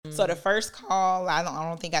So the first call, I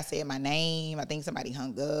don't think I said my name. I think somebody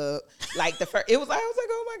hung up. Like it was like, I was like,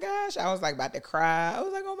 oh my gosh. I was like about to cry. I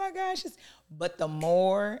was like, oh my gosh. But the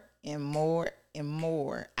more and more and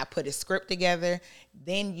more I put a script together,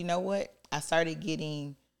 then you know what? I started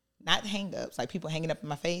getting not hang-ups, like people hanging up in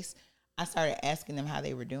my face. I started asking them how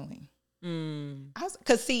they were doing.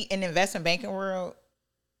 Because see, in the investment banking world,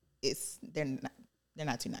 they're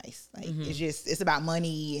not too nice. Like it's about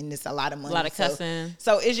money and it's a lot of money. A lot of cussing.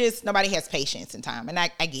 So it's just nobody has patience and time. And I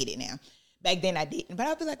get it now. Back then I didn't. But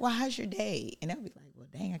I'll be like, well, how's your day? And they'll be like, well,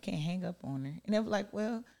 dang, I can't hang up on her. And they'll be like,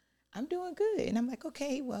 well, I'm doing good. And I'm like,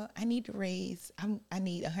 okay, well, I need to raise, I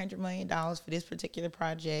need $100 million for this particular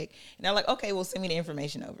project. And they're like, okay, well, send me the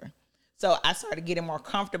information over. So I started getting more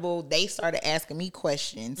comfortable. They started asking me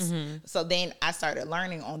questions. So then I started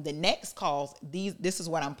learning on the next calls. This is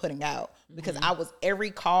what I'm putting out because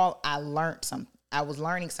every call I learned something. I was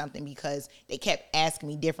learning something because they kept asking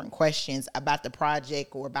me different questions about the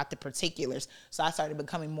project or about the particulars. So I started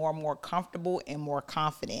becoming more and more comfortable and more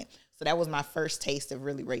confident. So that was my first taste of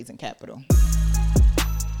really raising capital.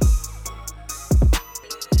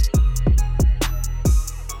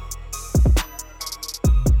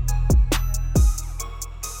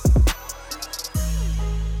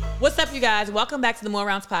 What's up, you guys? Welcome back to the More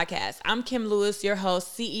Rounds podcast. I'm Kim Lewis, your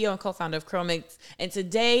host, CEO and co-founder of Curlmix. And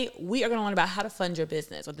today we are going to learn about how to fund your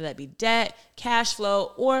business, whether that be debt, cash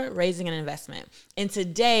flow, or raising an investment. And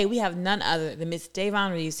today we have none other than Miss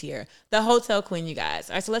Davonne Reaves here, the hotel queen, you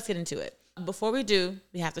guys. All right, so let's get into it. Before we do,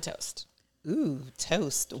 we have to toast. Ooh,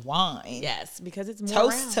 toast wine. Yes, because it's more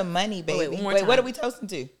toast round. To money, baby. Wait, what are we toasting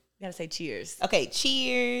to? You got to say cheers. Okay,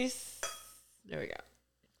 cheers. There we go.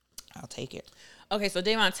 I'll take it. Okay, so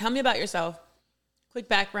Davonne, tell me about yourself. Quick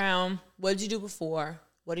background. What did you do before?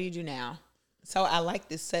 What do you do now? So I like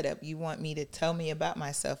this setup. You want me to tell me about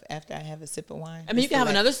myself after I have a sip of wine? I mean, you can have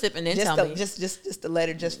another sip and then tell me. Just to let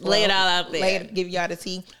it just flow. Lay it all out there. Give y'all the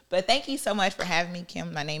tea. But thank you so much for having me,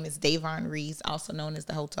 Kim. My name is Davonne Reaves, also known as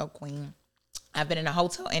the Hotel Queen. I've been in the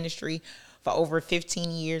hotel industry for over 15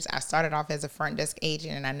 years. I started off as a front desk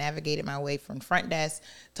agent and I navigated my way from front desk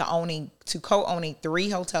to co-owning 3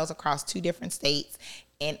 hotels across 2 different states.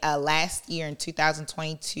 And last year in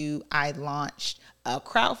 2022, I launched a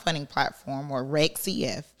crowdfunding platform or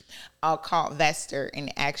RegCF called Vestor,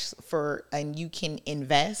 and you can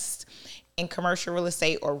invest in commercial real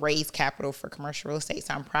estate or raise capital for commercial real estate.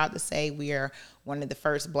 So I'm proud to say we are one of the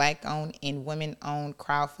first Black-owned and women-owned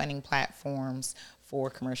crowdfunding platforms for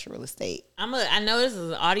commercial real estate. I know this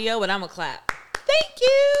is audio, but I'm going to clap.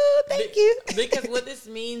 Thank you. Because what this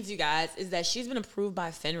means, you guys, is that she's been approved by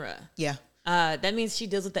FINRA. Yeah. That means she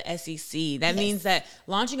deals with the SEC. That means that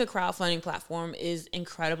launching a crowdfunding platform is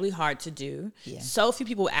incredibly hard to do. Yeah. So few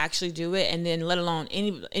people actually do it, and then let alone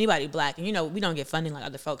anybody Black. And, we don't get funding like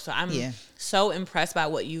other folks. So I'm so impressed by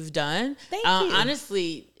what you've done. Thank you.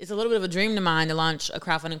 Honestly, it's a little bit of a dream of mine to launch a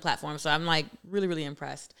crowdfunding platform. So I'm like really, really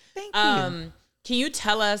impressed. Thank you. Can you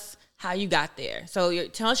tell us how you got there? So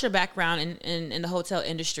tell us your background in the hotel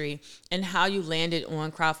industry and how you landed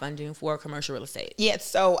on crowdfunding for commercial real estate. Yeah,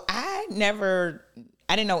 so I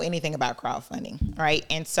didn't know anything about crowdfunding, right?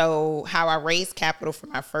 And so how I raised capital for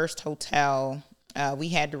my first hotel, we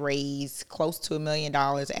had to raise close to $1 million.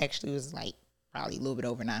 Actually, it was like probably a little bit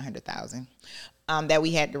over 900,000 that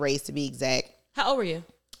we had to raise, to be exact. How old were you?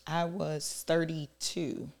 I was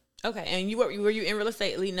 32. Okay, and were you in real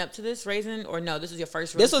estate leading up to this raising, or no? This was your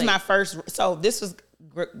first real estate? This was my first. So this was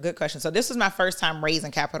good question. So this was my first time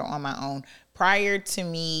raising capital on my own. Prior to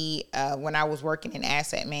me, when I was working in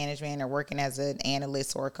asset management or working as an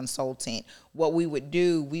analyst or a consultant, what we would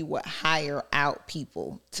do, we would hire out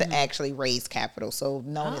people to actually raise capital. So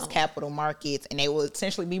known as capital markets, and they will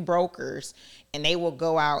essentially be brokers, and they will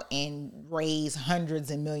go out and raise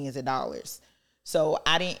hundreds and millions of dollars. So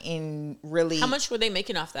I didn't really. How much were they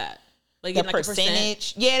making off that? Like the like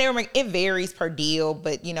percentage? Yeah, they were making. It varies per deal,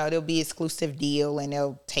 but there'll be exclusive deal, and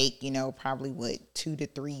they'll take probably 2 to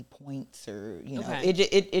 3 points, or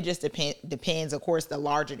it just depends. Of course, the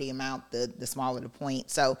larger the amount, the smaller the point.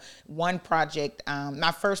 So one project,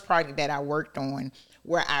 my first project that I worked on,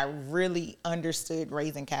 where I really understood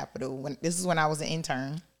raising capital. This is when I was an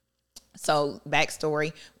intern. So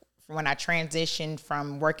backstory. When I transitioned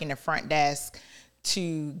from working the front desk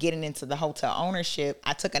to getting into the hotel ownership,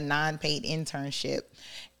 I took a non-paid internship.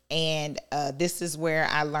 And this is where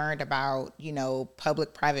I learned about,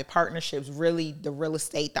 public-private partnerships, really the real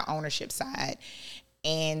estate, the ownership side.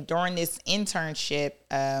 And during this internship,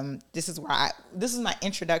 this is my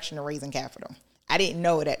introduction to raising capital. I didn't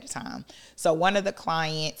know it at the time. So one of the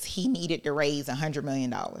clients, he needed to raise $100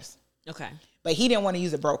 million. Okay. But he didn't want to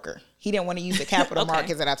use a broker. He didn't want to use the capital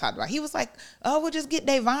markets that I talked about. He was like, oh, we'll just get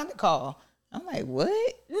Davonne to call. I'm like, what?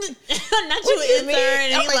 Not you intern.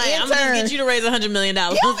 And he's like, I'm going to get you to raise $100 million. Yeah,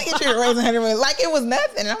 I'm going to get you to raise $100 million. Like, it was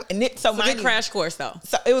nothing. So it's a good crash course, though.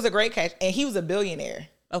 So it was a great crash. And he was a billionaire.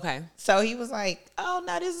 Okay. So he was like, oh,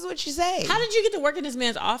 no, this is what you say. How did you get to work in this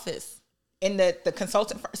man's office? In the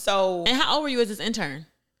consultant firm. So. And how old were you as this intern?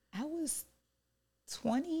 I was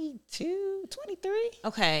 22, 23.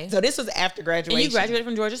 Okay. So this was after graduation. And you graduated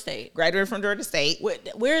from Georgia State. Graduated from Georgia State.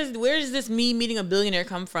 Where does this me meeting a billionaire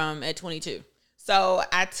come from at 22? So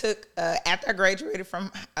I took, after I graduated from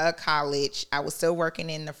college, I was still working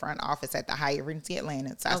in the front office at the Hyatt Regency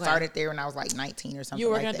Atlanta. So I started there when I was like 19 or something. You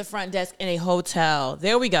were working at the front desk in a hotel.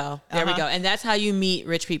 There we go. There we go. And that's how you meet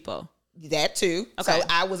rich people. That too. Okay. So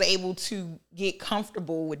I was able to get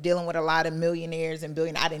comfortable with dealing with a lot of millionaires and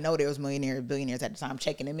billionaires. I didn't know there was millionaires and billionaires at the time,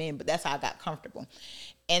 checking them in, but that's how I got comfortable.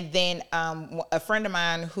 And then a friend of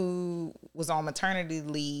mine who was on maternity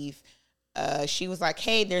leave, she was like,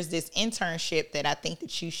 hey, there's this internship that I think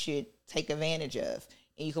that you should take advantage of.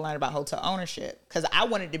 And you can learn about hotel ownership. Because I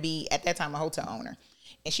wanted to be, at that time, a hotel owner.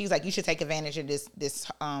 And she was like, you should take advantage of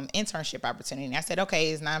this internship opportunity. And I said,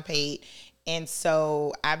 okay, it's non-paid. And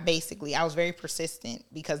so I was very persistent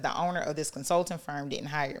because the owner of this consulting firm didn't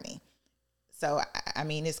hire me. So, I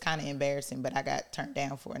mean, it's kind of embarrassing, but I got turned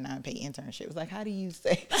down for a non-paid internship. It was like, how do you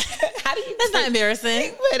say? That's not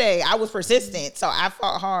embarrassing. But hey, I was persistent. So I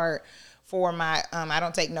fought hard for my, I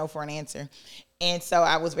don't take no for an answer. And so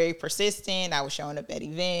I was very persistent. I was showing up at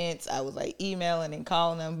events. I was like emailing and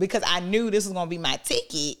calling them because I knew this was going to be my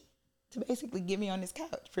ticket to basically get me on this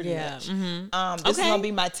couch pretty much. Mm-hmm. This is going to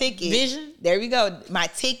be my ticket. Vision. There we go. My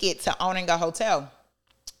ticket to owning a hotel.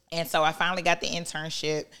 And so I finally got the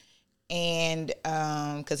internship. And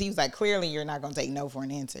because he was like, clearly you're not going to take no for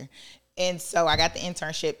an answer. And so I got the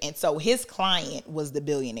internship. And so his client was the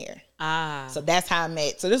billionaire. So that's how I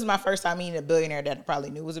met. So this is my first time meeting a billionaire that I probably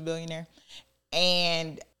knew was a billionaire.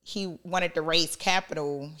 And he wanted to raise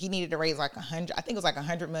capital. He needed to raise like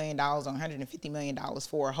 $100 million or $150 million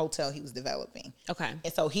for a hotel he was developing. Okay.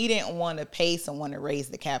 And so he didn't want to pay someone to raise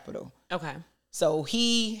the capital. Okay. So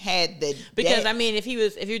he had because I mean, if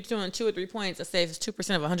you're doing 2 or 3 points, let's say if it's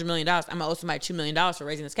 2% of $100 million, I'm gonna owe somebody $2 million for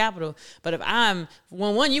raising this capital. But if I'm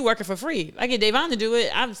you working for free, I get Davonne to do it,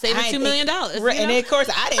 I'm saving $2 million. Right, and of course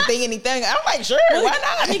I didn't think anything. I'm like, sure, why not?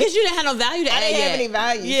 I mean, because you didn't have no value to add. I didn't have any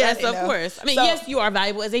value. Yes, of course. I mean, yes, you are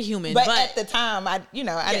valuable as a human, but at the time, I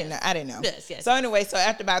didn't know. Yes. So anyway, so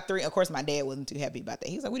after about 3, of course, my dad wasn't too happy about that.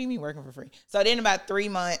 He was like, "What do you mean working for free?" So then about 3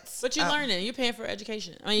 months, but you're learning. You're paying for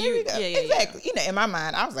education. I mean, there we go. Exactly. You know, in my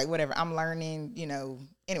mind, I was like, whatever, I'm learning,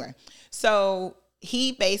 anyway. So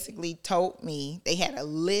he basically told me they had a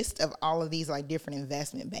list of all of these like different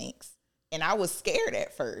investment banks. And I was scared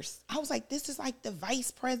at first. I was like, this is like the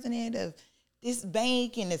vice president of this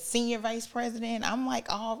bank and the senior vice president. I'm like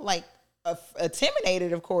all like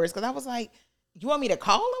intimidated, of course, because I was like, you want me to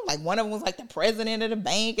call him? Like one of them was like the president of the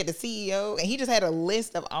bank and the CEO. And he just had a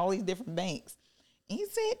list of all these different banks. And he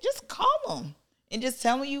said, just call him. And just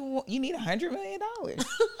tell me you need $100 million.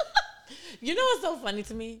 You know what's so funny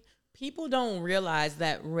to me? People don't realize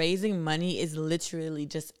that raising money is literally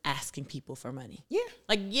just asking people for money. Yeah.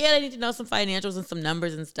 Like, yeah, they need to know some financials and some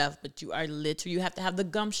numbers and stuff, but you have to have the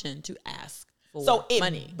gumption to ask for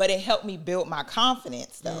money. But it helped me build my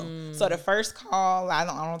confidence, though. So the first call, I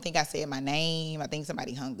don't think I said my name. I think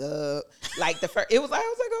somebody hung up. Like I was like,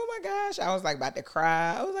 oh my gosh. I was like about to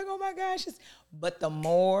cry. I was like, oh my gosh. But the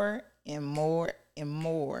more and more and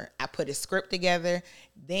more I put a script together,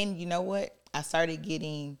 then you know what? I started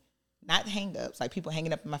getting not hang-ups, like people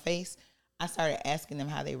hanging up in my face. I started asking them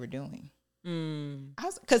how they were doing.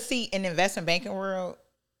 Because see, in the investment banking world,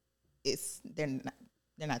 they're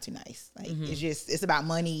not too nice. Like it's about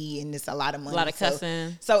money and it's a lot of money. A lot of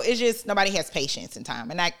cussing. So it's just nobody has patience and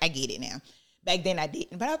time. And I get it now. Back then I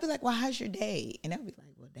didn't. But I'd be like, well, how's your day? And they'll be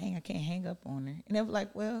like, well, dang, I can't hang up on her. And they'll be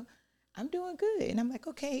like, well, I'm doing good. And I'm like,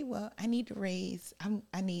 okay, well, I need to raise,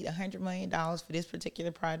 I need $100 million for this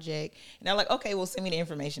particular project. And they're like, okay, well, send me the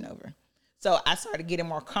information over. So I started getting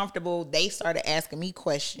more comfortable. They started asking me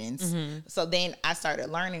questions. So then I started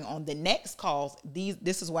learning on the next calls,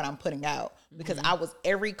 this is what I'm putting out. Because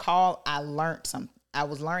every call I learned something. I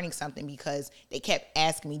was learning something because they kept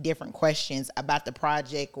asking me different questions about the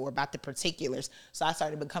project or about the particulars. So I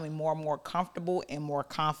started becoming more and more comfortable and more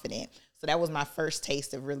confident. So that was my first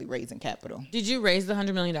taste of really raising capital. Did you raise the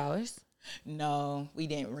 $100 million? No, we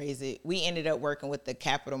didn't raise it. We ended up working with the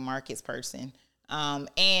capital markets person.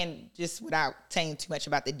 And just without saying too much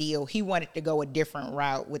about the deal, he wanted to go a different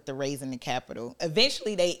route with the raising the capital.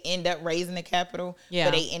 Eventually, they end up raising the capital,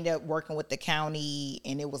 but they end up working with the county,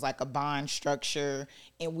 and it was like a bond structure.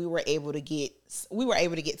 And we were able to get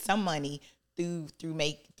some money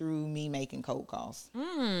through me making cold calls.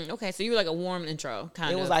 Okay, so you were like a warm intro,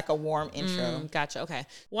 kind of. It was like a warm intro. Gotcha. Okay.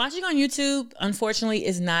 Watching on YouTube, unfortunately,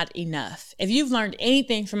 is not enough. If you've learned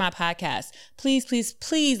anything from my podcast, please, please,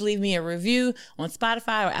 please leave me a review on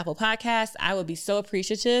Spotify or Apple Podcasts. I would be so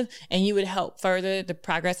appreciative, and you would help further the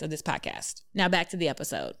progress of this podcast. Now back to the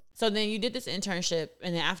episode. So then you did this internship,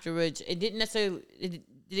 and then afterwards, it didn't necessarily...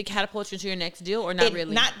 Did it catapult you to your next deal or not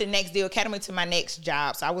really? Not the next deal. It catapulted to my next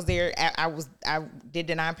job. So I was there. I did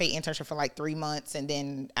the non-paid internship for like 3 months, and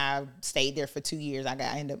then I stayed there for 2 years. I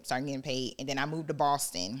ended up starting getting paid, and then I moved to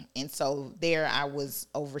Boston. And so there I was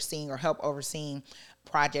help overseeing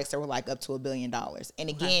projects that were like up to $1 billion. And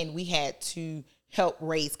again, we had to help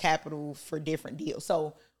raise capital for different deals.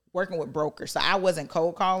 So working with brokers. So I wasn't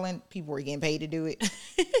cold calling. People were getting paid to do it.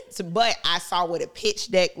 But I saw what a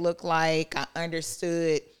pitch deck looked like. I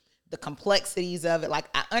understood the complexities of it. Like,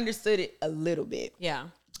 I understood it a little bit. Yeah.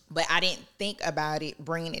 But I didn't think about it,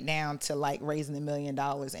 bringing it down to like raising $1 million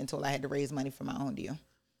until I had to raise money for my own deal.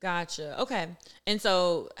 Gotcha. Okay. And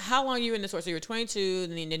so how long were you in this work? So you were 22,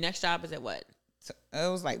 and then the next job is at what? So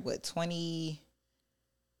it was like,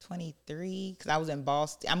 23, because I was in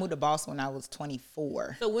Boston. I moved to Boston when I was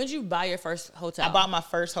 24. So when did you buy your first hotel? I bought my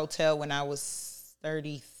first hotel when I was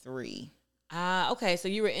 33. Okay. So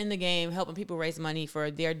you were in the game helping people raise money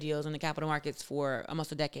for their deals in the capital markets for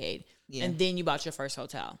almost a decade. Yeah. And then you bought your first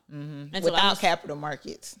hotel. Mm-hmm. And without capital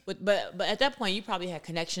markets. But at that point, you probably had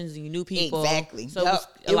connections and you knew people. Exactly. So it was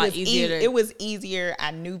a lot easier. It was easier.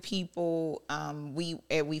 I knew people.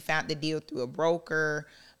 We found the deal through a broker.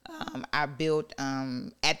 I built,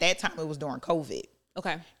 at that time it was during COVID.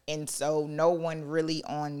 Okay. And so no one really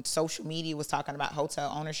on social media was talking about hotel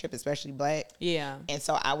ownership, especially Black. Yeah. And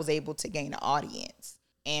so I was able to gain an audience.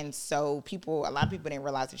 And so a lot of people didn't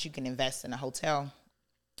realize that you can invest in a hotel.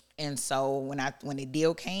 And so when the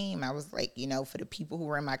deal came, I was like, for the people who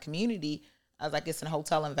were in my community, I was like, it's a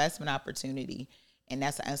hotel investment opportunity. And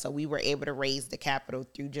so we were able to raise the capital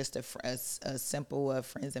through just a simple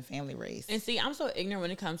friends and family raise. And see, I'm so ignorant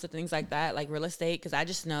when it comes to things like that, like real estate, because I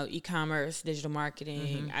just know e-commerce, digital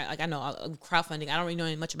marketing. I know crowdfunding. I don't really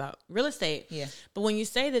know much about real estate. Yeah. But when you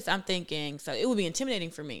say this, I'm thinking, so it would be intimidating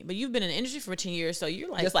for me. But you've been in the industry for 10 years, so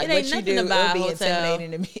you're like, just like it ain't what nothing you do, about it'll be hotel.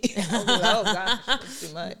 Intimidating to me. I was like, oh gosh, that's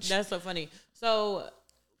too much. That's so funny. So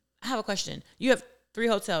I have a question. You have 3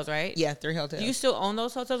 hotels, right? Yeah, 3 hotels. Do you still own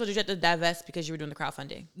those hotels, or did you have to divest because you were doing the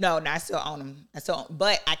crowdfunding? No, I still own them.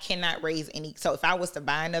 But I cannot raise any. So if I was to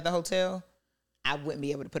buy another hotel, I wouldn't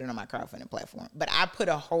be able to put it on my crowdfunding platform. But I put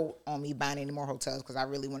a hold on me buying any more hotels because I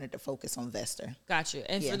really wanted to focus on Vesta. Gotcha.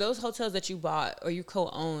 And for those hotels that you bought or you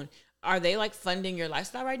co-own, are they like funding your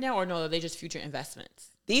lifestyle right now, or no, are they just future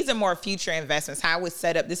investments? These are more future investments. How it was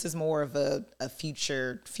set up, this is more of a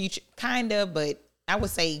future kind of, but I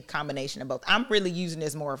would say combination of both. I'm really using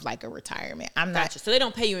this more of like a retirement. I'm not. Gotcha. So they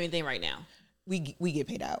don't pay you anything right now. We get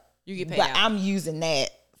paid out. You get paid out. But I'm using that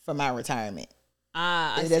for my retirement.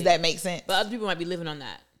 Does that make sense? But other people might be living on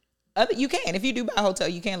that. You can. If you do buy a hotel,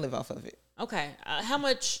 you can live off of it. Okay. How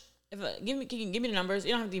much? Give me the numbers.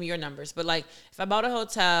 You don't have to give me your numbers, but like if I bought a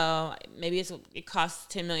hotel, maybe it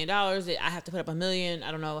costs $10 million. I have to put up $1 million.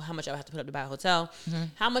 I don't know how much I would have to put up to buy a hotel. Mm-hmm.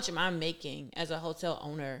 How much am I making as a hotel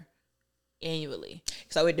owner annually?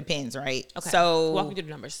 So it depends, right? Okay. So walk me through the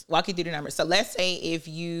numbers. So let's say if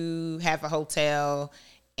you have a hotel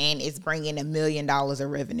and it's bringing $1 million of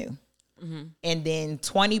revenue, mm-hmm. and then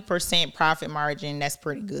 20% profit margin, that's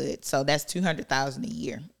pretty good. So that's $200,000 a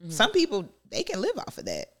year. Mm-hmm. Some people, they can live off of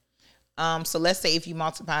that. So let's say if you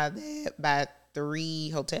multiply that by 3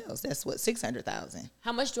 hotels, that's what, $600,000.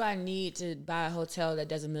 How much do I need to buy a hotel that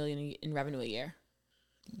does $1 million in revenue a year?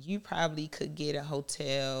 You probably could get a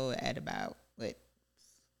hotel at about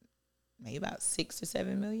maybe about 6 to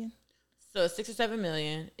 7 million. So 6 or 7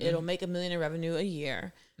 million, mm-hmm. It'll make $1 million in revenue a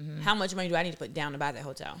year. Mm-hmm. How much money do I need to put down to buy that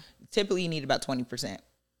hotel? Typically, you need about 20%.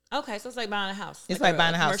 Okay, so it's like buying a house. It's like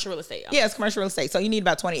buying a house. Commercial real estate. Okay. Yeah, it's commercial real estate. So you need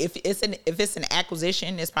about 20. If it's an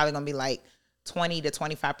acquisition, it's probably gonna be like 20 to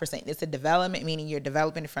 25%. It's a development, meaning you're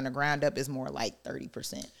developing it from the ground up, is more like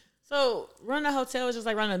 30%. So running a hotel is just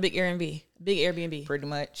like running a big Airbnb. Pretty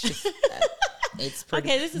much. It's pretty.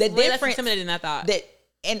 Okay, this is way less intimidating than I thought.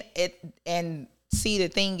 And See, the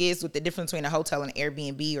thing is with the difference between a hotel and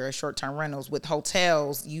Airbnb or a short-term rentals, with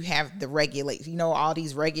hotels, you have the regulate, all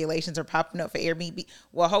these regulations are popping up for Airbnb.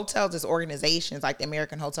 Well, hotels is organizations like the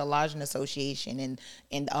American Hotel Lodging Association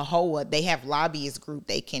and AHOA, they have lobbyist group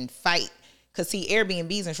they can fight. Because see,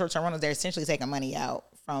 Airbnbs and short-term rentals, they're essentially taking money out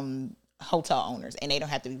from hotel owners and they don't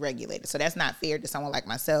have to be regulated. So that's not fair to someone like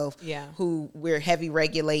myself, who we're heavy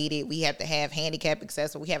regulated. We have to have handicap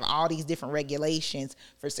accessible. We have all these different regulations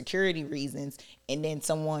for security reasons. And then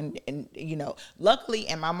luckily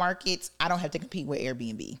in my markets, I don't have to compete with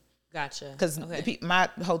Airbnb. Gotcha. Because my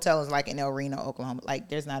hotel is like in El Reno, Oklahoma. Like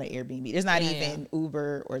there's not an Airbnb. There's not even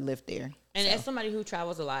Uber or Lyft there. And as somebody who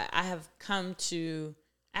travels a lot, I have come to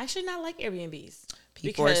actually not like Airbnbs.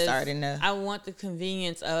 People are starting to. I want the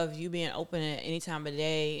convenience of you being open at any time of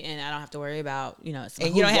day, and I don't have to worry about and you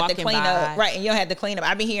don't have to clean up, right? And you don't have to clean up.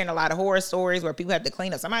 I've been hearing a lot of horror stories where people have to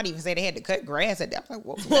clean up. Somebody even said they had to cut grass at that. I'm like,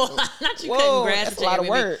 whoa, not you cutting grass. That's a lot of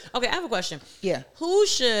work. Okay, I have a question. Yeah, who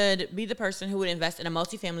should be the person who would invest in a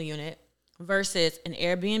multifamily unit versus an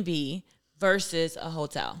Airbnb versus a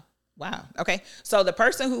hotel? Wow. Okay. So the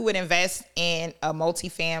person who would invest in a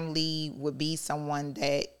multifamily would be someone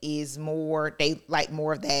that is they like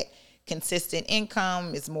more of that consistent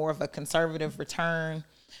income. It's more of a conservative return.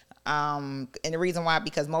 And the reason why,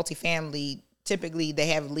 because multifamily, typically they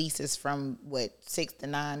have leases from 6 to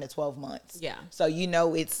 9 to 12 months. Yeah. So,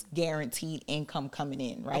 it's guaranteed income coming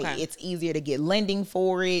in, right? Okay. It's easier to get lending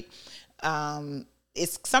for it.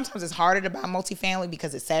 Sometimes it's harder to buy multifamily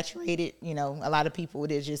because it's saturated. A lot of people,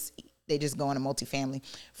 they just go into multifamily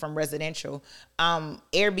from residential.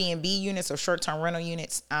 Airbnb units or short-term rental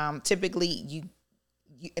units, typically you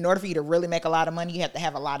in order for you to really make a lot of money, you have to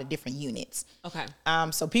have a lot of different units. Okay.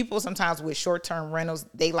 So people sometimes with short-term rentals,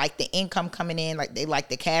 they like the income coming in, like they like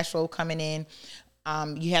the cash flow coming in.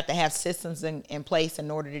 You have to have systems in place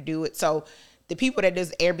in order to do it. So the people that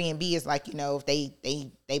does Airbnb is like, if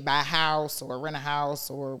they buy a house or rent a house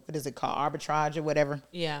or what is it called, arbitrage or whatever.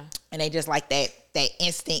 Yeah. And they just like that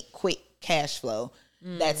instant quick cash flow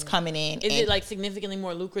that's coming in. Is it like significantly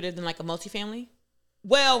more lucrative than like a multifamily?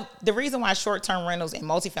 Well, the reason why short-term rentals and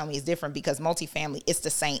multifamily is different because multifamily, it's the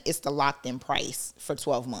same. It's the locked-in price for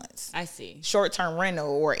 12 months. I see. Short-term rental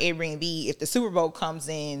or Airbnb, if the Super Bowl comes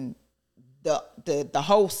in, the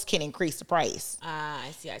host can increase the price. I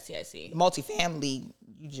see. Multifamily,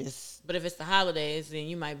 you just. But if it's the holidays, then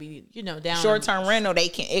you might be, down. Short-term rental,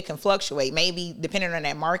 it can fluctuate. Maybe depending on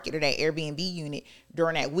that market or that Airbnb unit,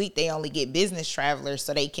 during that week they only get business travelers,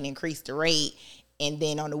 so they can increase the rate. And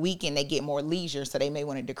then on the weekend they get more leisure, so they may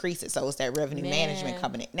want to decrease it. So it's that revenue management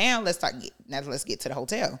coming in. Now let's get to the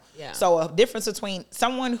hotel. Yeah. So a difference between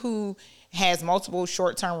someone who has multiple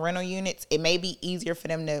short-term rental units, it may be easier for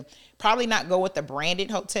them to probably not go with the branded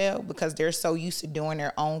hotel because they're so used to doing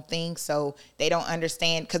their own thing. So they don't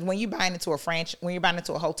understand, because when you're buying into a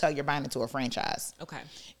hotel, you're buying into a franchise. Okay.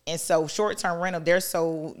 And so short-term rental,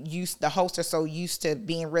 the hosts are so used to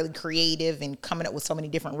being really creative and coming up with so many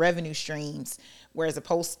different revenue streams. Whereas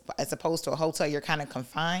as opposed to a hotel, you're kind of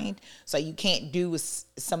confined. So you can't do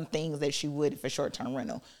some things that you would for short-term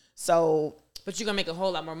rental. So, but you're gonna make a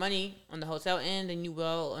whole lot more money on the hotel end than you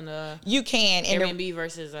will on the Airbnb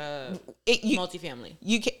versus multifamily.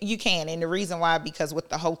 You can, and the reason why, because with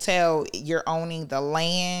the hotel, you're owning the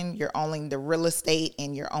land, you're owning the real estate,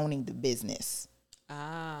 and you're owning the business.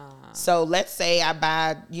 So let's say you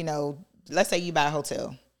buy a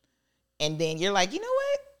hotel, and then you're like, you know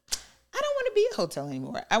what? I don't want to be a hotel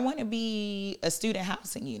anymore. I want to be a student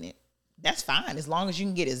housing unit. That's fine. As long as you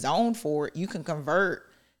can get a zone for it, you can convert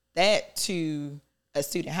that to a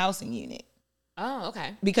student housing unit. Oh,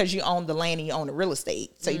 okay. Because you own the land and you own the real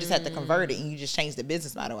estate. So you just have to convert it and you just change the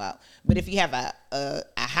business model out. But if you have a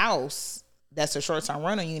house that's a short-term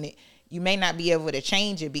rental unit, you may not be able to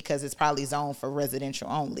change it because it's probably zoned for residential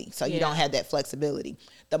only. So you don't have that flexibility.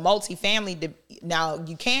 The multifamily, now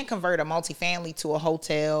you can convert a multifamily to a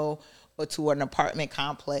hotel or to an apartment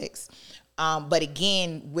complex. But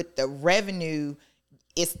again, with the revenue,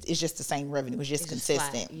 it's just the same revenue. It's just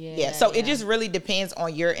consistent. So it just really depends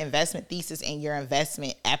on your investment thesis and your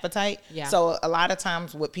investment appetite. Yeah. So a lot of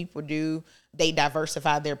times what people do, they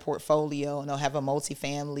diversify their portfolio and they'll have a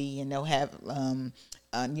multifamily and they'll have,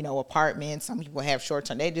 apartments. Some people have short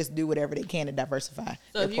term. They just do whatever they can to diversify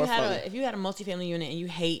their portfolio. If you had a multifamily unit and you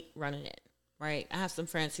hate running it, right? I have some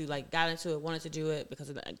friends who got into it, wanted to do it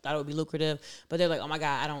because they thought it would be lucrative, but they're like, oh my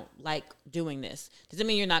God, I don't like doing this. Does it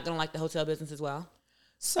mean you're not going to like the hotel business as well?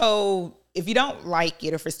 So if you don't like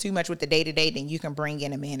it, or if it's too much with the day-to-day, then you can bring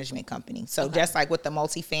in a management company. So just like with the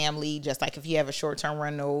multifamily, just like if you have a short-term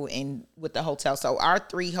rental and with the hotel. So our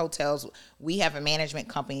 3 hotels, we have a management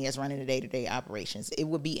company that's running the day-to-day operations. It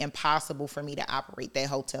would be impossible for me to operate that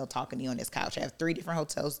hotel talking to you on this couch. I have 3 different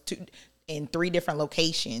hotels, in 3 different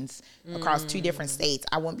locations across 2 different states.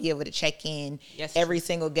 I wouldn't be able to check in every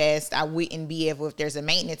single guest. I wouldn't be able, if there's a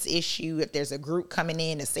maintenance issue, if there's a group coming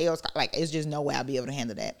in, a sales, like it's just no way I'll be able to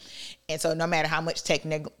handle that. And so no matter how much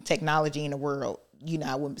technology in the world, you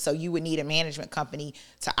know, so you would need a management company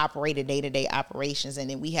to operate a day-to-day operations. And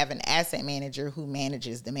then we have an asset manager who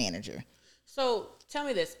manages the manager. So tell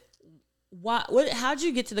me this. How'd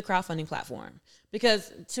you get to the crowdfunding platform?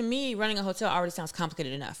 Because to me, running a hotel already sounds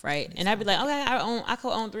complicated enough, right? And I'd be like, okay, I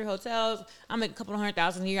co-own 3 hotels. I make a couple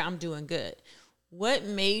 $100,000 a year. I'm doing good. What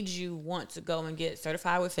made you want to go and get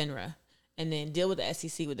certified with FINRA and then deal with the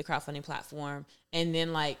SEC with the crowdfunding platform? And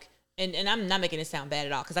then like, and I'm not making it sound bad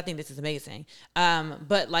at all because I think this is amazing.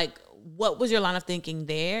 But like, what was your line of thinking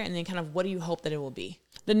there? And then kind of what do you hope that it will be?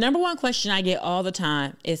 The number one question I get all the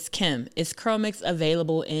time is, Kim, is CurlMix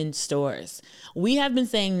available in stores? We have been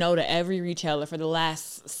saying no to every retailer for the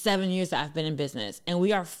last 7 years that I've been in business. And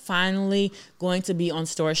we are finally going to be on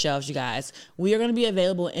store shelves, you guys. We are going to be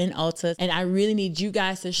available in Ulta. And I really need you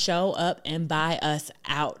guys to show up and buy us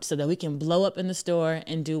out so that we can blow up in the store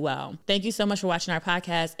and do well. Thank you so much for watching our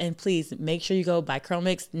podcast. And please make sure you go buy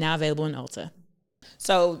CurlMix, now available in Ulta.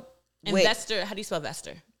 So, Investor, how do you spell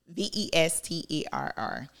Vester?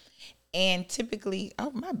 Vesterr. And typically,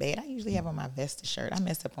 oh my bad, I usually have on my Vesta shirt. I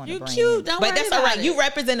messed up on the brand. You cute, don't worry but that's about all right. it. You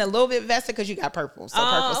represent a little bit Vesta because you got purple. So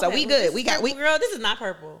purple. So we good. We got girl, this is not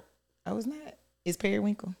purple. Oh, it's not. It's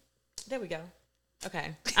periwinkle. There we go.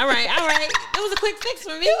 Okay. All right. It was a quick fix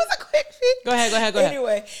for me. It was a quick fix. Go ahead.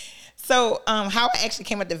 Anyway. So how I actually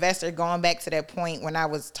came up with Vesta, going back to that point when I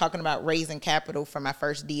was talking about raising capital for my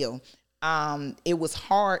first deal. It was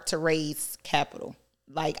hard to raise capital.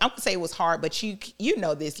 Like, I would say it was hard, but you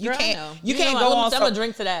know this. You can't go on. I'm gonna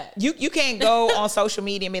drink to that. You can't go on social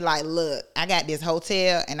media and be like, look, I got this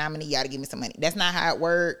hotel and I'm gonna need y'all to give me some money. That's not how it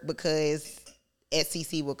worked, because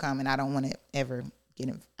SEC will come and I don't want to ever get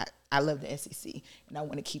him. I love the SEC and I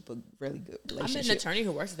want to keep a really good relationship. I'm an attorney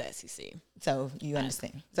who works at the SEC. So you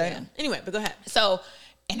understand. So yeah. Anyway, but go ahead. So,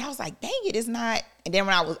 and I was like, dang it, it's not. And then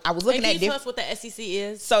when I was looking at, can you tell us what the SEC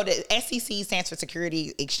is? So the SEC stands for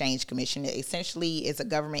Security Exchange Commission. It essentially is a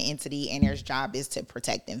government entity, and their job is to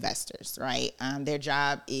protect investors, right? Their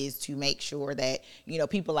job is to make sure that, you know,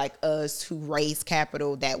 people like us who raise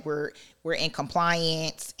capital, that we're in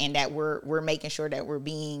compliance, and that we're making sure that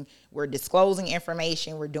we're disclosing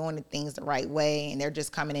information, we're doing the things the right way, and they're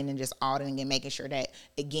just coming in and just auditing and making sure that,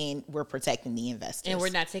 again, we're protecting the investors. And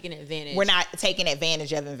we're not taking advantage. We're not taking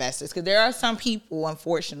advantage of investors, because there are some people,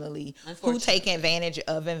 unfortunately, who take advantage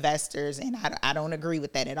of investors, and I don't agree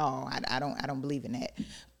with that at all. I don't believe in that.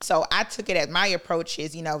 So I took it as, my approach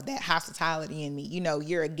is, you know, that hospitality in me. You know,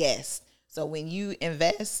 you're a guest. So when you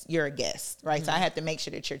invest, you're a guest, right? Mm-hmm. So I had to make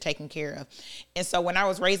sure that you're taken care of. And so when I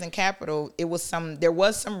was raising capital, there was some,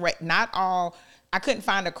 not all, I couldn't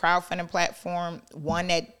find a crowdfunding platform, one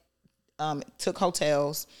that took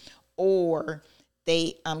hotels, or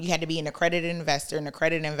you had to be an accredited investor. An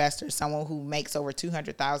accredited investor is someone who makes over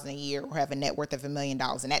 $200,000 a year or have a net worth of $1 million.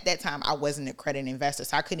 And at that time, I wasn't an accredited investor,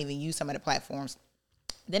 so I couldn't even use some of the platforms.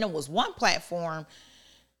 Then it was one platform,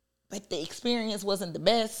 but the experience wasn't the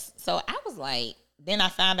best. So I was like, then I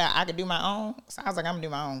found out I could do my own. So I was like, I'm gonna do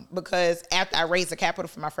my own. Because after I raised the capital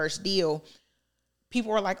for my first deal,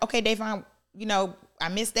 people were like, okay, Davonne, you know, I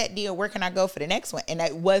missed that deal. Where can I go for the next one? And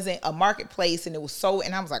it wasn't a marketplace. And it was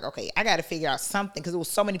and I was like, okay, I got to figure out something, because there was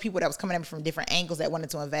so many people that was coming in from different angles that wanted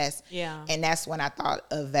to invest. Yeah. And that's when I thought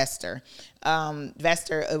of Vester.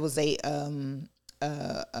 Vester, it was a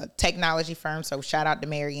technology firm. So shout out to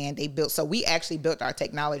Marianne. We actually built our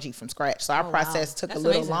technology from scratch. So our process took a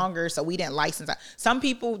little longer. So we didn't license out. Some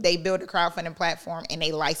people, they build a crowdfunding platform and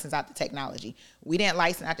they license out the technology. We didn't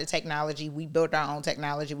license out the technology. We built our own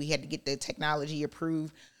technology. We had to get the technology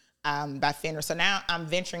approved by FINRA. So now I'm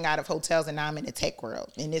venturing out of hotels, and now I'm in the tech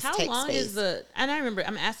world, in this tech space. How long is and I remember,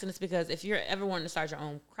 I'm asking this because if you're ever wanting to start your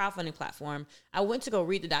own crowdfunding platform, I went to go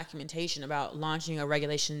read the documentation about launching a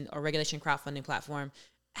regulation crowdfunding platform.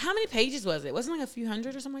 How many pages was it? Wasn't it like a few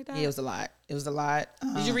hundred or something like that? Yeah, it was a lot.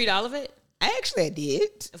 Did you read all of it? I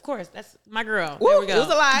did. Of course, that's my girl. Woo, there we go. It was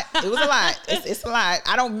a lot. It's a lot.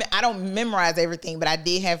 I don't memorize everything, but I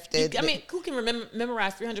did have to. Who can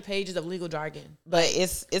memorize 300 pages of legal jargon? But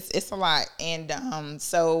it's a lot, and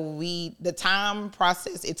so the time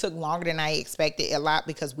process, it took longer than I expected a lot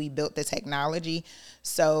because we built the technology.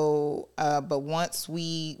 So, but once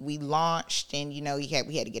we launched, and we had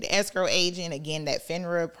to get an escrow agent again. That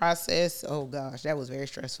FINRA process, oh gosh, that was very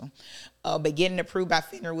stressful. But getting approved by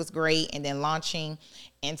FINRA was great, and then launching.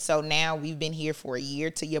 And so now we've been here for a year.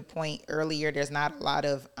 To your point earlier, there's not a lot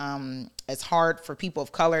of, it's hard for people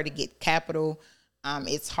of color to get capital.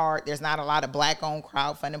 It's hard. There's not a lot of Black-owned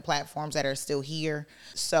crowdfunding platforms that are still here.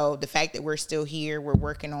 So the fact that we're still here, we're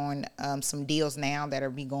working on some deals now that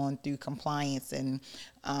are be going through compliance, and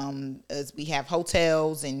as we have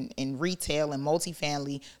hotels and retail and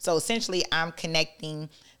multifamily. So essentially, I'm connecting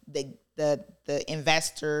the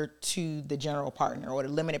investor to the general partner, or the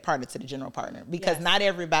limited partner to the general partner, because not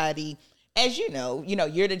everybody, as you know,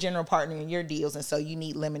 you're the general partner in your deals, and so you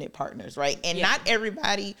need limited partners, right? And not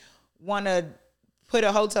everybody want to put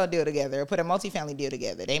a hotel deal together or put a multifamily deal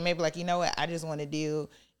together. They may be like, you know what, I just want to deal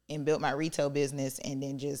and build my retail business and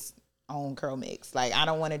then just own Curl Mix. Like, I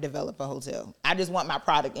don't want to develop a hotel. I just want my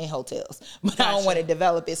product in hotels, but I don't want to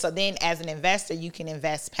develop it. So then as an investor, you can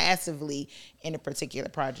invest passively in a particular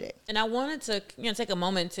project. And I wanted to take a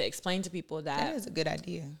moment to explain to people that is a good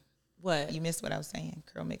idea. What? You missed what I was saying.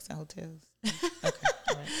 Curl Mix and hotels. Okay.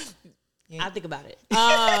 All right. I'll think about it.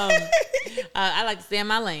 I like to stay in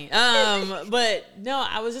my lane. But no,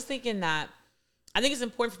 I was just thinking that I think it's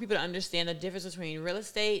important for people to understand the difference between real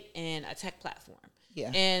estate and a tech platform.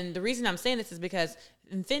 Yeah. And the reason I'm saying this is because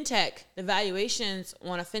in fintech, the valuations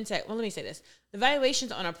on a fintech, well, let me say this. The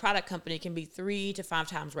valuations on a product company can be 3 to 5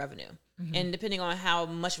 times revenue. Mm-hmm. And depending on how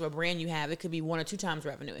much of a brand you have, it could be 1 or 2 times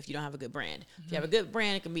revenue if you don't have a good brand. Mm-hmm. If you have a good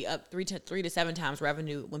brand, it can be up 3 to 7 times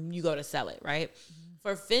revenue when you go to sell it, right? Mm-hmm.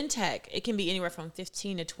 For fintech, it can be anywhere from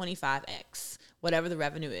 15 to 25x, whatever the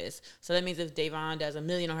revenue is. So that means if Davonne does $1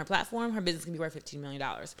 million on her platform, her business can be worth $15 million.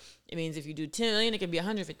 It means if you do $10 million, it can be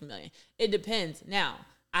 $150 million. It depends. Now,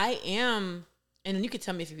 I am, and you can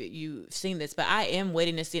tell me if you've seen this, but I am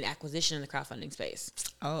waiting to see an acquisition in the crowdfunding space.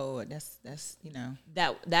 Oh, that's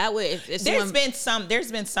that way. If there's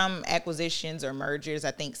been some acquisitions or mergers. I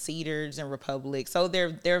think Cedars and Republic. So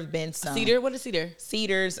there have been some. Cedar. What is Cedar?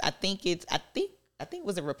 Cedars. I think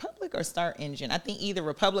was it Republic or Start Engine? I think either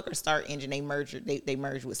Republic or Start Engine, they merged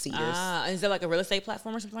with Cedars. Is that like a real estate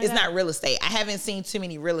platform or something like that? It's not real estate. I haven't seen too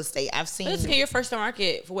many real estate. I've seen. But it's okay, you're first to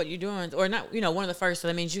market for what you're doing, or not, one of the first. So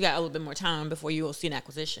that means you got a little bit more time before you will see an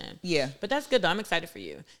acquisition. Yeah. But that's good though. I'm excited for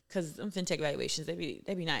you because fintech valuations, they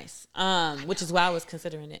be nice. Which is why I was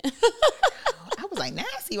considering it. I was like, now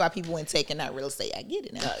I see why people went tech and not real estate. I get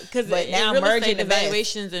it now. Because now merging the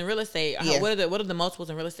valuations in real estate, what are the multiples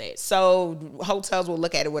in real estate? So hotels will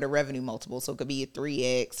look at it with a revenue multiple. So it could be a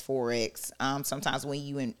 3x, 4x. Sometimes when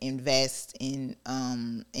you invest in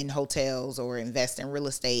hotels or invest in real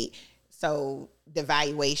estate, so the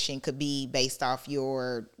valuation could be based off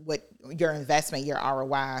your investment, your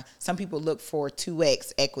ROI. Some people look for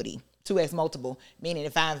 2x equity. 2x multiple, meaning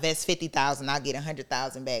if I invest $50,000, I'll get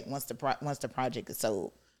 $100,000 back once the project is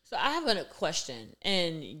sold. So I have a question,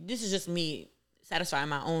 and this is just me satisfying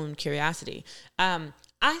my own curiosity.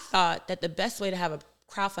 I thought that the best way to have a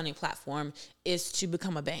crowdfunding platform is to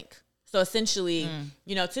become a bank. So essentially,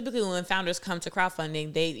 typically when founders come to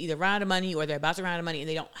crowdfunding, they either run out of money or they're about to run out of money and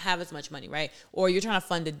they don't have as much money, right? Or you're trying to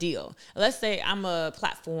fund a deal. Let's say I'm a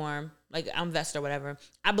platform, like I'm Vest or whatever.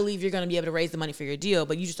 I believe you're going to be able to raise the money for your deal,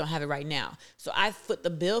 but you just don't have it right now. So I foot the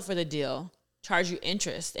bill for the deal, charge you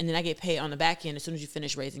interest, and then I get paid on the back end as soon as you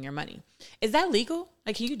finish raising your money. Is that legal?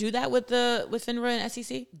 Like, can you do that with FINRA and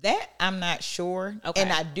SEC? That I'm not sure. Okay.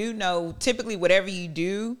 And I do know typically whatever you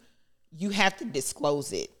do, you have to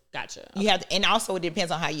disclose it. Gotcha. Okay. You have to, and also it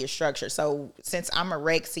depends on how you're structured. So since I'm a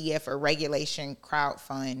Reg CF or regulation crowd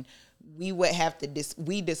fund, we would have to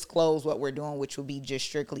disclose what we're doing, which would be just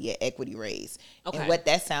strictly an equity raise. Okay. And what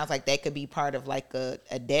that sounds like, that could be part of like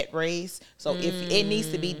a debt raise. So if it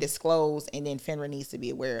needs to be disclosed, and then FINRA needs to be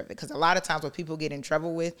aware of it, because a lot of times what people get in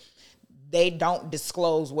trouble with, they don't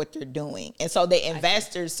disclose what they're doing, and so the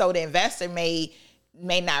investor may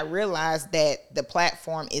not realize that the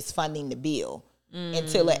platform is funding the bill.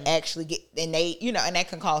 Until it actually and that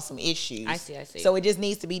can cause some issues. I see. So it just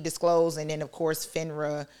needs to be disclosed, and then of course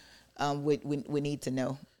FINRA would need to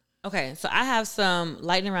know. Okay, so I have some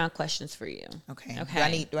lightning round questions for you. Okay.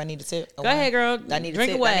 Do I need to sit? Go ahead, girl. Do I need to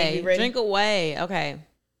drink sit? away? Drink away. Okay.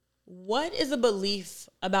 What is a belief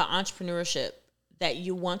about entrepreneurship that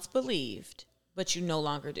you once believed but you no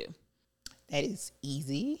longer do? That is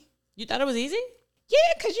easy. You thought it was easy? Yeah,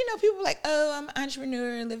 because, people are like, oh, I'm an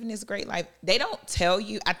entrepreneur living this great life. They don't tell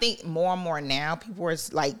you. I think more and more now, people are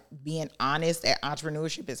like being honest that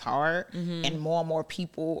entrepreneurship is hard. Mm-hmm. And more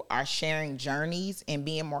people are sharing journeys and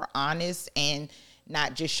being more honest and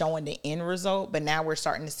not just showing the end result. But now we're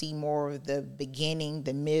starting to see more of the beginning,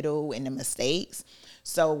 the middle, and the mistakes.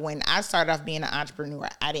 So when I started off being an entrepreneur,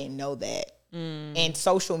 I didn't know that. And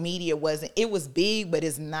social media it was big, but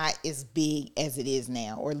it's not as big as it is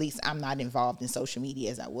now, or at least I'm not involved in social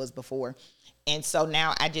media as I was before. And so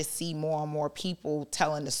now I just see more and more people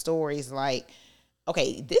telling the stories like,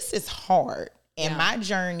 okay, this is hard. And my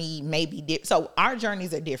journey may be different. So our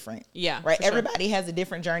journeys are different. Yeah. Right. Everybody has a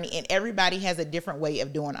different journey, and everybody has a different way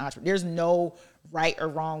of doing entrepreneurship. There's no right or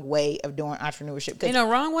wrong way of doing entrepreneurship. Ain't no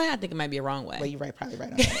wrong way? I think it might be a wrong way. Well, you're probably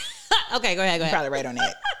right on that. Okay, go ahead. You're probably right on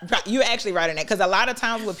that. You're actually right on that. Because a lot of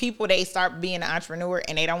times with people, they start being an entrepreneur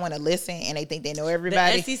and they don't want to listen and they think they know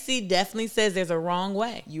everybody. The SEC definitely says there's a wrong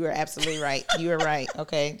way. You are absolutely right. You are right.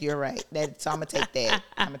 Okay, you're right. So I'm gonna take that.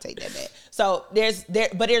 I'm gonna take that back. So there's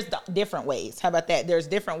different ways. How about that? There's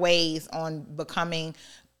different ways on becoming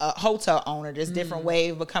a hotel owner. There's different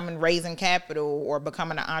ways of becoming raising capital or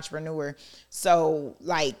becoming an entrepreneur. So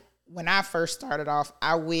like when I first started off,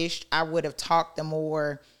 I wished I would have talked to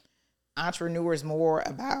more entrepreneurs more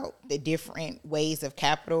about the different ways of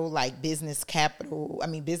capital, like business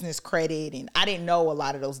credit. And I didn't know a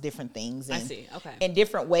lot of those different things. And, I see. Okay. And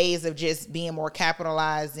different ways of just being more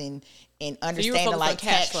capitalized and understanding like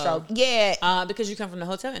cash flow. Yeah. Because you come from the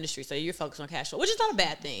hotel industry, so you're focused on cash flow, which is not a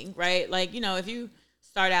bad thing, right? Like, if you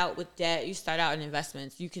start out with debt, you start out in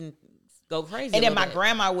investments, you can go crazy. And then my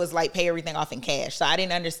grandma was like, pay everything off in cash. So I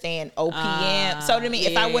didn't understand OPM. So to me,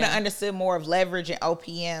 if I would have understood more of leverage and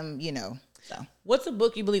OPM, so. What's a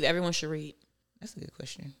book you believe everyone should read? That's a good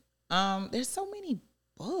question. There's so many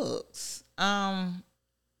books.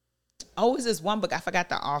 Is this one book? I forgot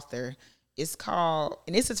the author. It's called,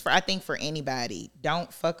 and this is for anybody.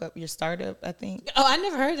 Don't fuck up your startup, I think. Oh, I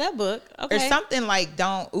never heard that book. Okay. Or something like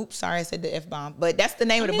sorry, I said the F-bomb. But that's the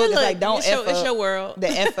name of the book. It's like, don't F up. It's your world. The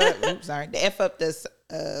F up, the F up this,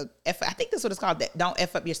 I think that's what it's called. Don't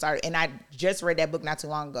F up your startup. And I just read that book not too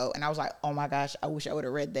long ago. And I was like, oh my gosh, I wish I would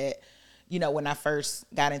have read that, when I first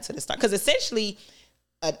got into the start. Because essentially,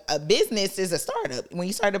 a business is a startup. When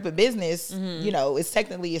you start up a business, it's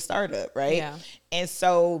technically a startup, right? Yeah. And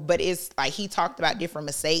so, but it's like he talked about different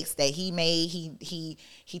mistakes that he made. He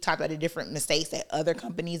talked about the different mistakes that other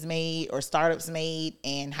companies made or startups made,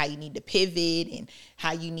 and how you need to pivot and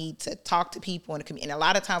how you need to talk to people in the community. And a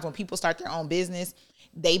lot of times when people start their own business,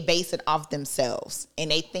 they base it off themselves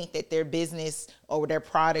and they think that their business or their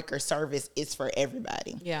product or service is for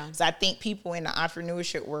everybody. Yeah. So I think people in the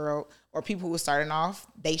entrepreneurship world or people who are starting off,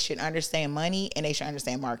 they should understand money and they should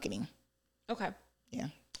understand marketing. Okay. Yeah.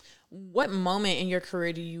 What moment in your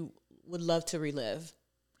career do you would love to relive?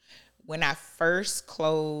 When I first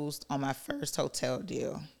closed on my first hotel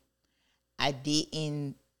deal, I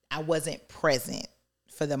wasn't present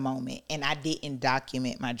for the moment, and I didn't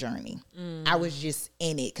document my journey. I was just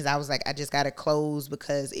in it because I was like, I just got to close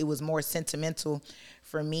because it was more sentimental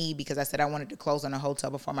for me because I said I wanted to close on a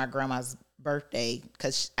hotel before my grandma's birthday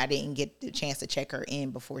because I didn't get the chance to check her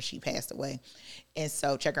in before she passed away. And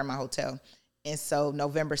so check her in my hotel. And so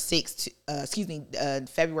February 6th,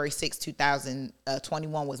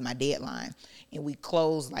 2021 was my deadline. And we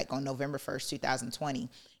closed like on November 1st, 2020.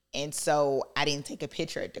 And so I didn't take a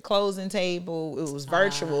picture at the closing table. It was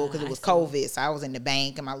virtual because it was COVID. So I was in the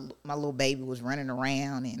bank and my little baby was running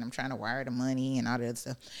around and I'm trying to wire the money and all that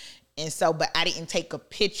stuff. And so, but I didn't take a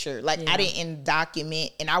picture. Like I didn't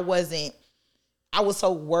document, and I was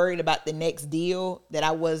so worried about the next deal that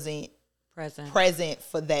I wasn't present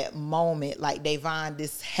for that moment. Like, Davonne,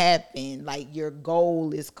 this happened. Like, your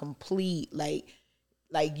goal is complete. Like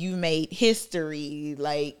you made history.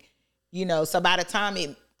 Like, so by the time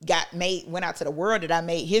it went out to the world that I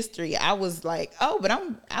made history, I was like, oh, but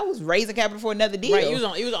I was raising capital for another deal. Right, you was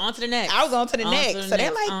on to the next. I was on to the next. So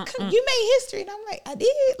they're like, you made history. And I'm like, I did.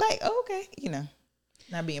 Like, oh, okay.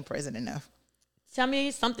 Not being present enough. Tell me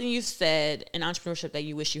something you said in entrepreneurship that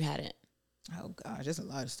you wish you hadn't. Oh gosh, there's a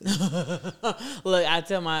lot of stuff. Look, I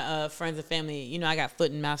tell my friends and family, I got foot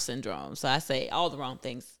and mouth syndrome, so I say all the wrong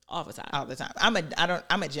things all the time. All the time. I'm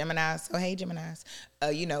a Gemini, so hey Geminis.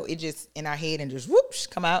 It just in our head and just whoosh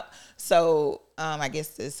come out. So I guess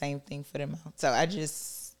the same thing for them. So I don't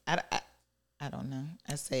know.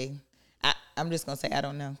 I'm just gonna say I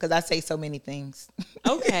don't know because I say so many things.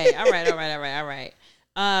 Okay. All right.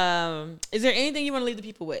 Is there anything you want to leave the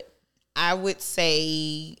people with? I would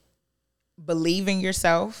say believe in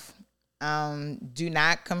yourself. Do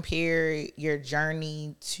not compare your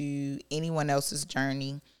journey to anyone else's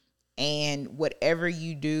journey. And whatever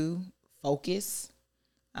you do, focus.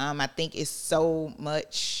 I think it's so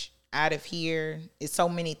much out of here. It's so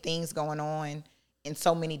many things going on in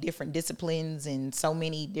so many different disciplines and so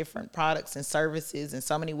many different products and services and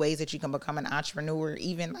so many ways that you can become an entrepreneur.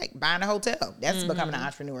 Even like buying a hotel, that's becoming an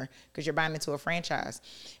entrepreneur because you're buying into a franchise.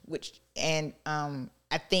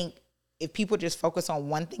 I think if people just focus on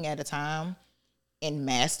one thing at a time and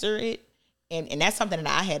master it, and that's something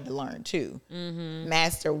that I had to learn too.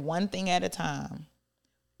 Master one thing at a time.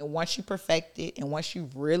 And once you perfect it and once you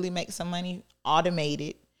really make some money, automate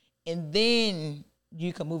it. And then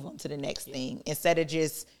you can move on to the next thing. Instead of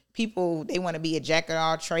just people, they want to be a jack of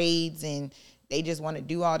all trades and they just want to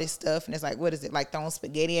do all this stuff. And it's like, what is it? Like throwing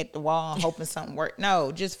spaghetti at the wall and hoping something works?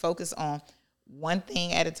 No, just focus on one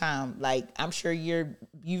thing at a time. Like I'm sure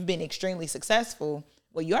you've been extremely successful.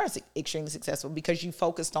 Well, you are extremely successful because you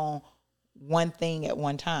focused on one thing at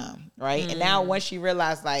one time, right? And now once you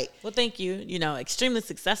realize, like, well, thank you. You know, extremely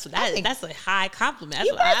successful. That's a high compliment. That's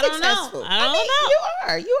you what, are I don't successful. know. I don't know. You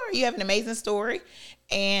are. You have an amazing story,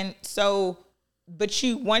 and so, but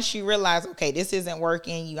once you realize, okay, this isn't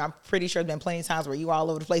working. I'm pretty sure there's been plenty of times where you were all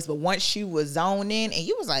over the place, but once you was zoned in, and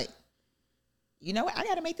you was like, you know what, I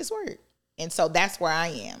got to make this work, and so that's where I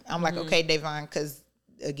am. I'm like, okay, Davonne, because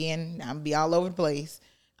again, I'm gonna be all over the place.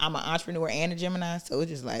 I'm an entrepreneur and a Gemini, so it's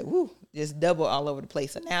just like, woo, just double all over the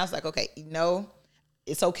place. So now it's like, okay,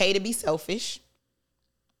 it's okay to be selfish.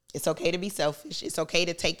 It's okay to be selfish. It's okay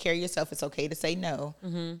to take care of yourself. It's okay to say no.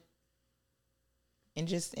 And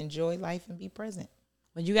just enjoy life and be present.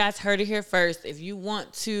 Well, you guys heard it here first. If you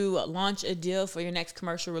want to launch a deal for your next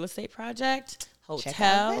commercial real estate project,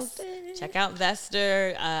 hotels, check out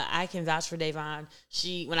Vestor. I can vouch for Davonne.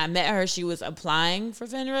 When I met her, she was applying for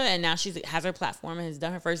FINRA, and now she has her platform and has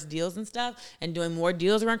done her first deals and stuff and doing more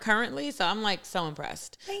deals around currently. So I'm like so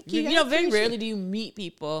impressed. Thank you. You know, very rarely do you meet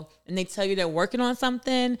people and they tell you they're working on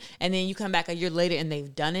something, and then you come back a year later and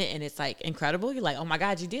they've done it and it's like incredible. You're like, oh my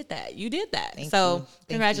God, you did that. You did that.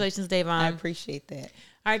 Congratulations, Davonne. I appreciate that.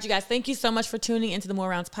 All right, you guys, thank you so much for tuning into the More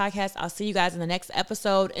Rounds podcast. I'll see you guys in the next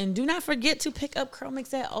episode. And do not forget to pick up Curl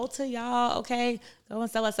Mix at Ulta, y'all, okay? Go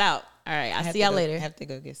and sell us out. All right, I'll see y'all later. I have to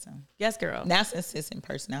go get some. Yes, girl. Now since it's in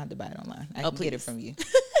person, I'll have to buy it online. I can get it from you.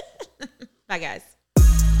 Bye, guys.